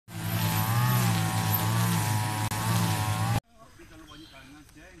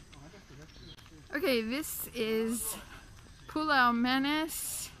Okay, this is Pulau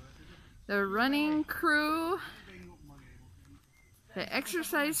Manis, the running crew, the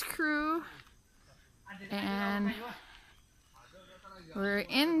exercise crew, and we're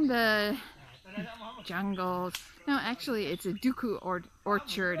in the jungles. No, actually it's a duku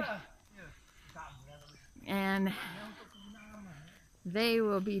orchard, and they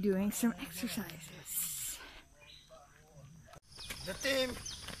will be doing some exercises. The team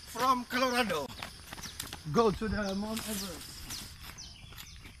from Colorado go to the Mount Everest.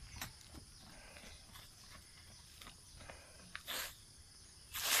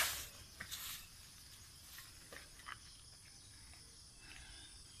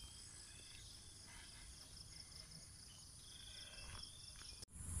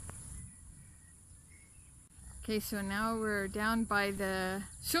 Okay, so now we're down by the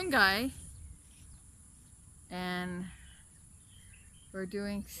sungai and we're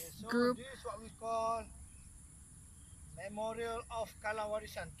doing group. So this is what we call Memorial of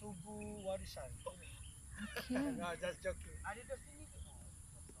Kalawarisan, Tugu Warisan. Okay. No, just joking.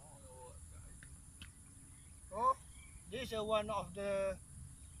 So this is one of the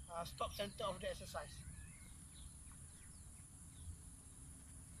stop center of the exercise.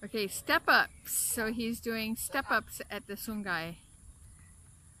 Okay, step ups. So he's doing step ups at the sungai.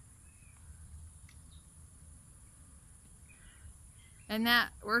 And that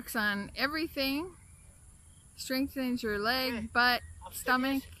works on everything. Strengthens your leg, butt,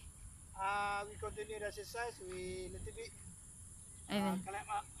 stomach. We continue the exercise. We little bit And climb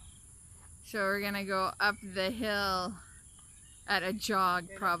up. so we're gonna go up the hill at a jog,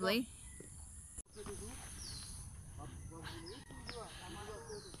 probably.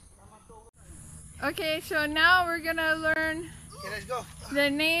 Okay, so now we're gonna learn Let's go. the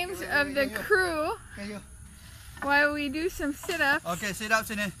names of the crew while we do some sit-ups. Okay, sit up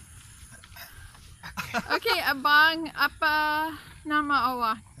sini. Okay, abang, apa nama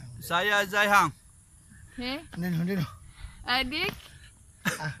awak? Saya Zaihang. Okay. Nino. Adik,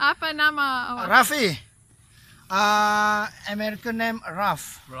 apa nama awak? Rafi. American name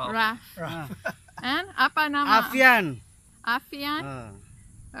Raf. Raf. And apa nama? Afian. Afian.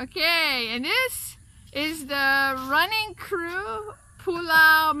 Okay, and this is the running crew,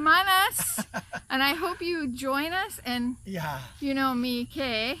 Pulau Manis, and I hope you join us. And you know me,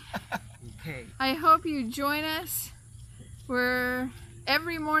 Kay. Okay. I hope you join us. We're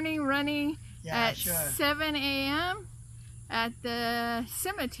every morning running at 7 a.m. at the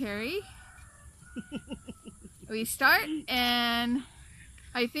cemetery. We start, and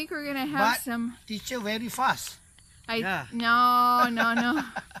I think we're gonna have some. Teacher very fast. No.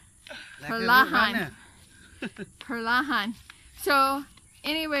 Perlahan. Perlahan. So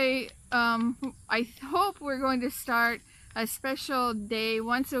anyway, I hope we're going to start a special day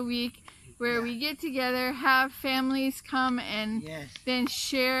once a week where we get together, have families come, and then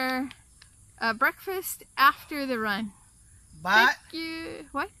share a breakfast after the run. But Thank you.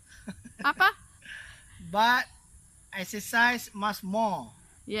 What? Apa? But exercise much more.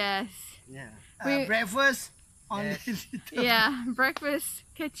 Yes. Breakfast only. Yeah, breakfast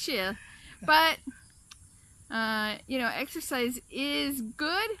kecil. But you know, exercise is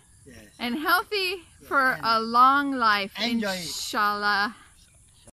good and healthy for a long life. Enjoy it. Inshallah.